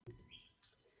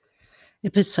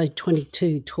Episode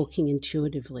 22, Talking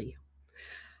Intuitively.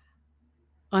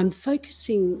 I'm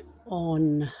focusing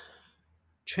on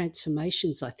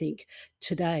transformations, I think,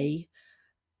 today.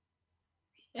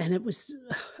 And it was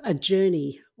a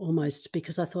journey almost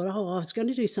because I thought, I was going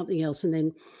to do something else. And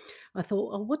then I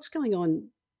thought, what's going on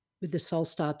with the soul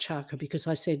star chakra? Because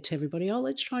I said to everybody,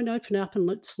 let's try and open up and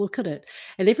let's look at it.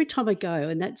 And every time I go,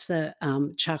 and that's the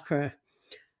chakra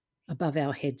above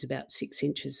our heads, about 6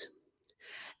 inches.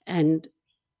 And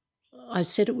I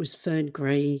said it was fern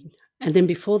green, and then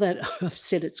before that, I've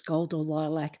said it's gold or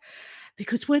lilac,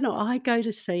 because when I go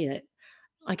to see it,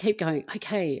 I keep going,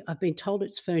 "Okay, I've been told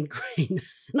it's fern green,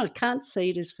 and I can't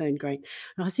see it as fern green."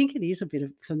 And I think it is a bit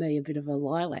of, for me, a bit of a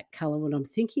lilac colour when I'm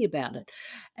thinking about it.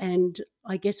 And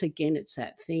I guess, again, it's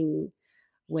that thing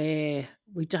where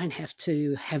we don't have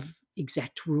to have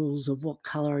exact rules of what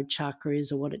colour a chakra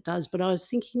is or what it does, but I was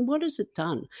thinking, what has it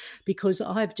done? Because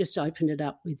I've just opened it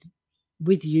up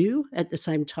with you at the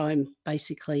same time,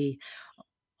 basically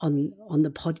on the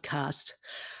podcast.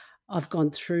 I've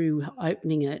gone through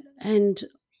opening it, and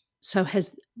so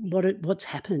has what's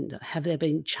happened? Have there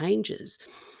been changes?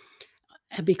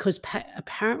 And because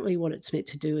apparently what it's meant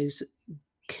to do is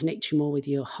connect you more with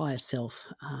your higher self,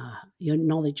 your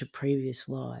knowledge of previous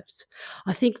lives.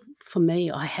 I think for me,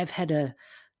 I have had a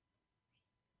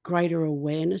greater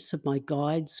awareness of my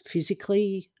guides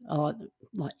physically, like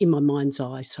in my mind's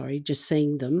eye, sorry, just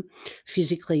seeing them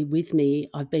physically with me.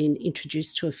 I've been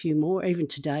introduced to a few more. Even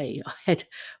today, I had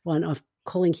one, I'm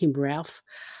calling him Ralph.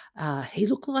 He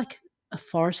looked like a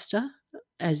forester,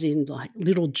 as in like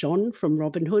Little John from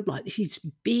Robin Hood. Like, he's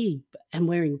big and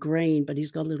wearing green, but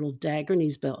he's got a little dagger in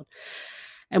his belt.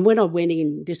 And when I went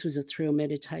in, this was a thrill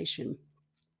meditation.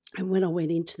 And when I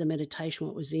went into the meditation,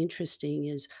 what was interesting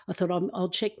is I thought, I'll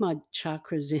check my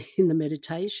chakras in the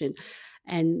meditation.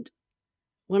 And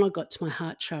when I got to my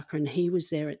heart chakra and he was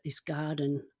there at this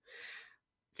garden,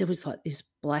 there was like this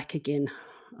black again,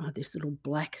 this little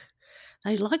black,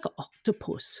 they like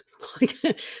octopus, like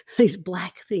these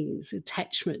black things,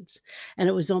 attachments. And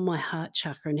it was on my heart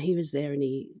chakra, and he was there and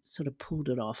he sort of pulled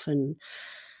it off and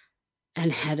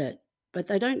had it. But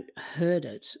they don't hurt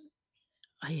it.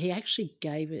 He actually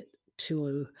gave it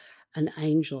to an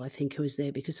angel, I think, who was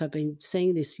there, because I've been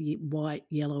seeing this white,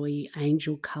 yellowy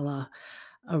angel colour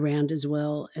around as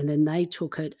well, and then they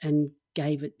took it and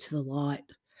gave it to the light,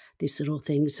 this little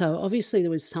thing. So obviously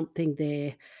there was something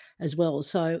there as well.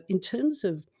 So in terms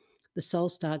of the soul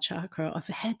star chakra, I've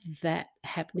had that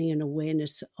happening, in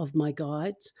awareness of my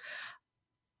guides.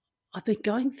 I've been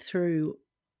going through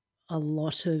a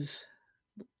lot of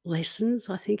lessons,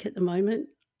 I think, at the moment.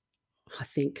 I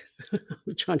think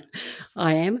I'm trying to,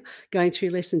 I am going through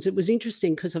lessons. It was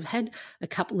interesting because I've had a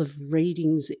couple of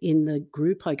readings in the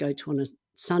group I go to on a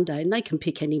Sunday, and they can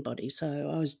pick anybody. So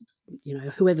I was,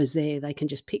 whoever's there, they can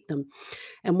just pick them.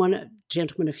 And one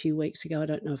gentleman a few weeks ago, I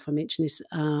don't know if I mentioned this,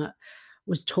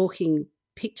 was talking,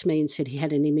 picked me and said he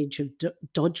had an image of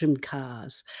Dodgem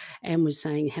cars, and was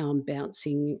saying how I'm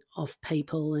bouncing off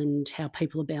people and how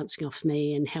people are bouncing off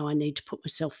me, and how I need to put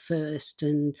myself first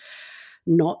and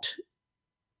not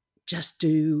just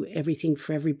do everything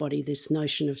for everybody, this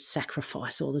notion of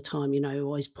sacrifice all the time,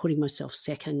 always putting myself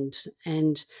second.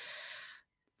 And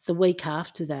the week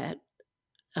after that,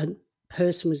 a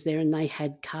person was there and they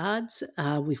had cards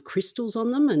with crystals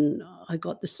on them, and I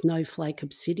got the snowflake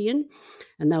obsidian,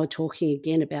 and they were talking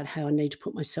again about how I need to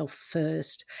put myself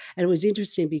first. And it was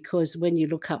interesting because when you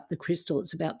look up the crystal,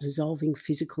 it's about dissolving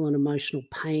physical and emotional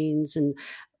pains and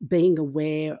being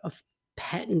aware of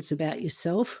patterns about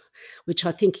yourself, which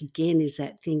I think again is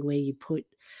that thing where you put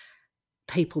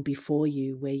people before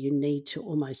you, where you need to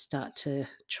almost start to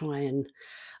try and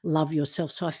love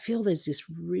yourself. So I feel there's this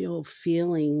real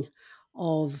feeling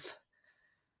of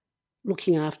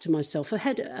looking after myself. I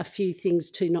had a few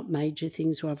things too, not major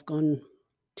things, where I've gone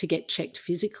to get checked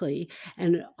physically,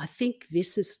 and I think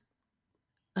this is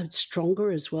stronger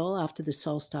as well after the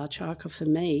soul star chakra for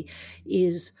me,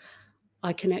 is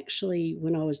I can actually,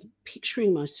 when I was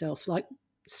picturing myself, like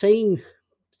seeing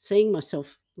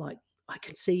myself, like I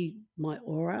could see my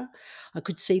aura, I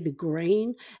could see the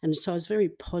green, and so I was very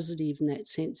positive in that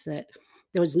sense that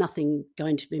there was nothing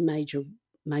going to be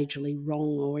majorly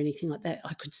wrong or anything like that.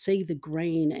 I could see the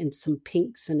green and some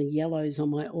pinks and yellows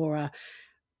on my aura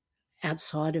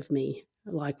outside of me,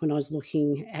 like when I was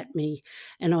looking at me,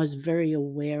 and I was very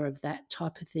aware of that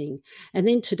type of thing. And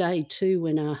then today too,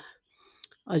 when I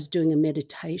was doing a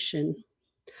meditation,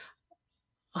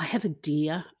 I have a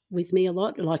deer with me a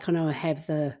lot. Like, I know I have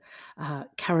the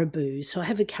caribou. So I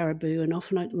have a caribou, and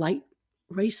often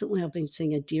recently I've been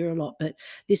seeing a deer a lot, but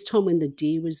this time when the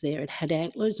deer was there, it had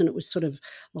antlers, and it was sort of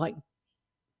like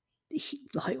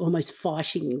like almost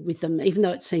fighting with them, even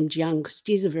though it seemed young, because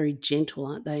deers are very gentle,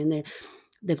 aren't they? And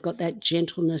they've got that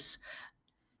gentleness,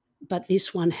 but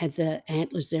this one had the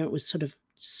antlers there. It was sort of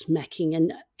smacking,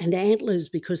 and antlers,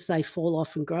 because they fall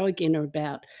off and grow again, are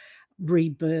about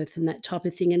rebirth and that type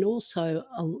of thing. And also,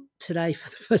 today, for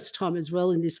the first time as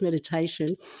well in this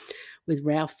meditation with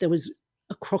Ralph, there was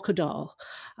a crocodile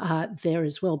there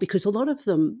as well, because a lot of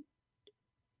them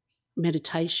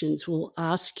meditations will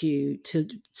ask you to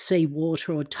see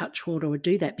water or touch water or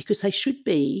do that, because they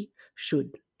shouldn't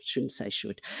say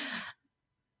should,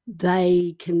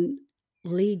 they can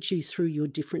lead you through your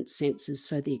different senses,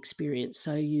 so the experience.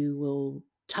 So you will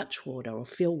touch water or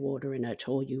feel water in it,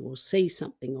 or you will see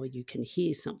something, or you can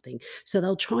hear something. So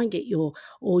they'll try and get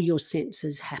all your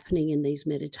senses happening in these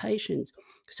meditations.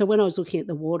 So when I was looking at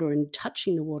the water and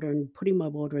touching the water and putting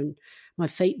my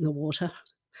feet in the water,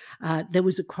 there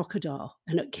was a crocodile,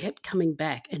 and it kept coming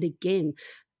back. And again,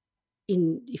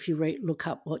 if you look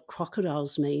up what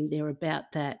crocodiles mean, they're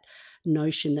about that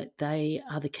notion that they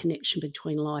are the connection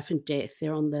between life and death.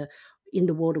 They're in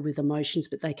the water with emotions,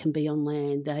 but they can be on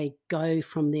land. They go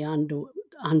from the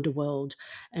underworld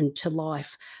and to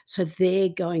life. So they're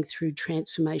going through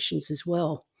transformations as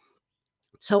well.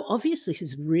 So obviously, this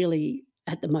is really,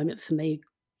 at the moment for me,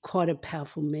 quite a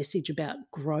powerful message about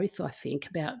growth, I think,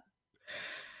 about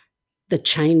the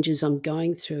changes I'm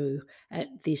going through at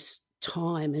this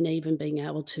time, and even being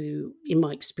able to, in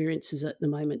my experiences at the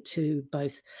moment, to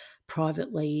both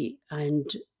privately and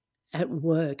at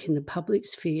work in the public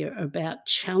sphere, about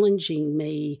challenging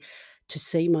me to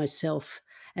see myself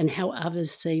and how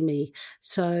others see me.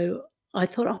 So I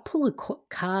thought I'll pull a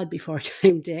card before I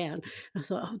came down. I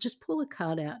thought I'll just pull a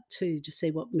card out too, to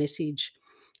see what message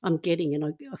I'm getting. And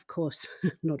of course,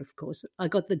 not of course, I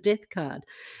got the death card.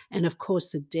 And of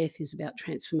course, the death is about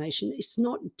transformation. It's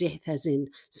not death as in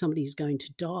somebody's going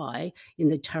to die in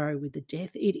the tarot with the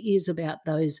death. It is about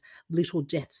those little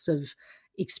deaths of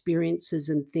experiences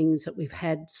and things that we've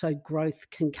had, so growth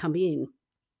can come in.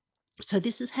 So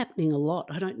this is happening a lot.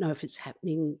 I don't know if it's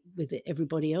happening with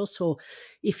everybody else, or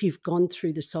if you've gone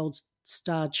through the soul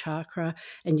star chakra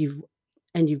and you've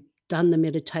done the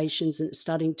meditations and it's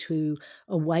starting to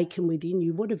awaken within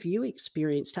you. What have you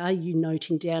experienced? Are you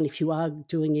noting down, if you are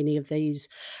doing any of these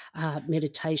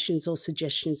meditations or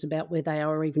suggestions about where they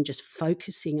are, or even just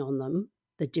focusing on them,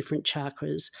 the different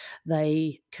chakras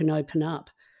they can open up?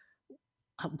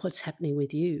 What's happening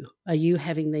with you? Are you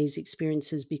having these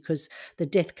experiences? Because the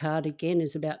death card again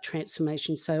is about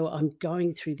transformation. So I'm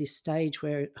going through this stage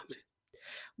where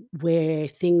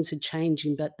things are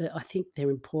changing, but I think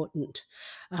they're important.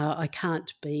 I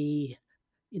can't be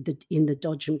in the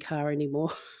dodgem car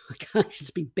anymore. I can't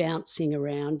just be bouncing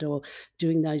around or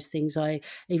doing those things. I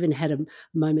even had a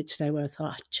moment today where I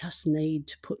thought, I need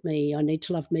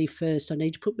to love me first. I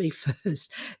need to put me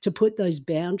first, to put those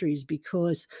boundaries,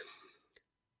 because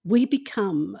we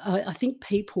become, I think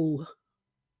people,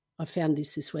 I found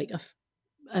this week,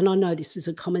 and I know this is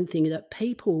a common thing, that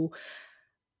people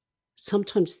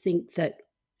sometimes think that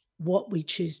what we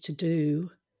choose to do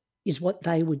is what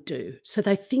they would do. So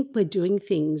they think we're doing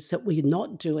things that we're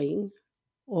not doing,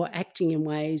 or acting in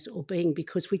ways, or being,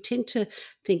 because we tend to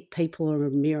think people are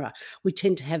a mirror. We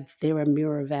tend to have they're a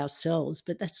mirror of ourselves,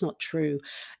 but that's not true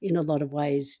in a lot of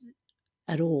ways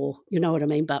at all. You know what I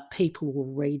mean? But people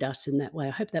will read us in that way.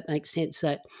 I hope that makes sense,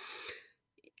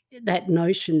 that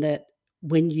notion that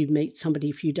when you meet somebody,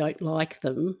 if you don't like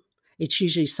them, it's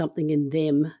usually something in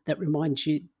them that reminds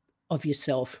you of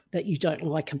yourself, that you don't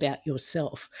like about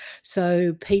yourself.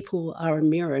 So people are a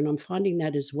mirror, and I'm finding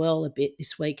that as well a bit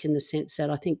this week, in the sense that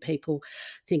I think people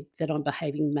think that I'm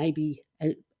behaving maybe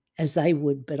as they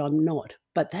would, but I'm not.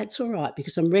 But that's all right,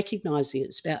 because I'm recognizing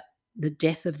it's about the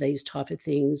death of these type of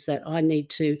things, that I need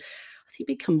to, I think,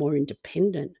 become more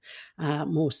independent,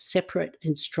 more separate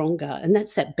and stronger. And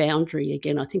that's that boundary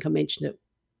again. I think I mentioned it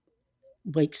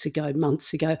weeks ago,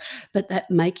 months ago, but that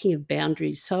making of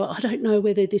boundaries. So I don't know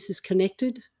whether this is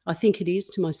connected. I think it is,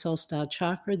 to my soul star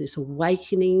chakra, this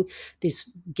awakening,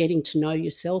 this getting to know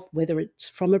yourself, whether it's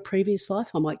from a previous life.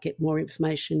 I might get more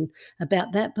information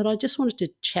about that. But I just wanted to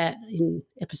chat in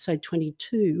episode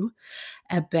 22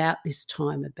 about this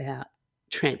time, about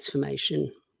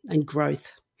transformation and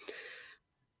growth.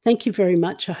 Thank you very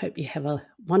much. I hope you have a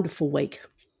wonderful week.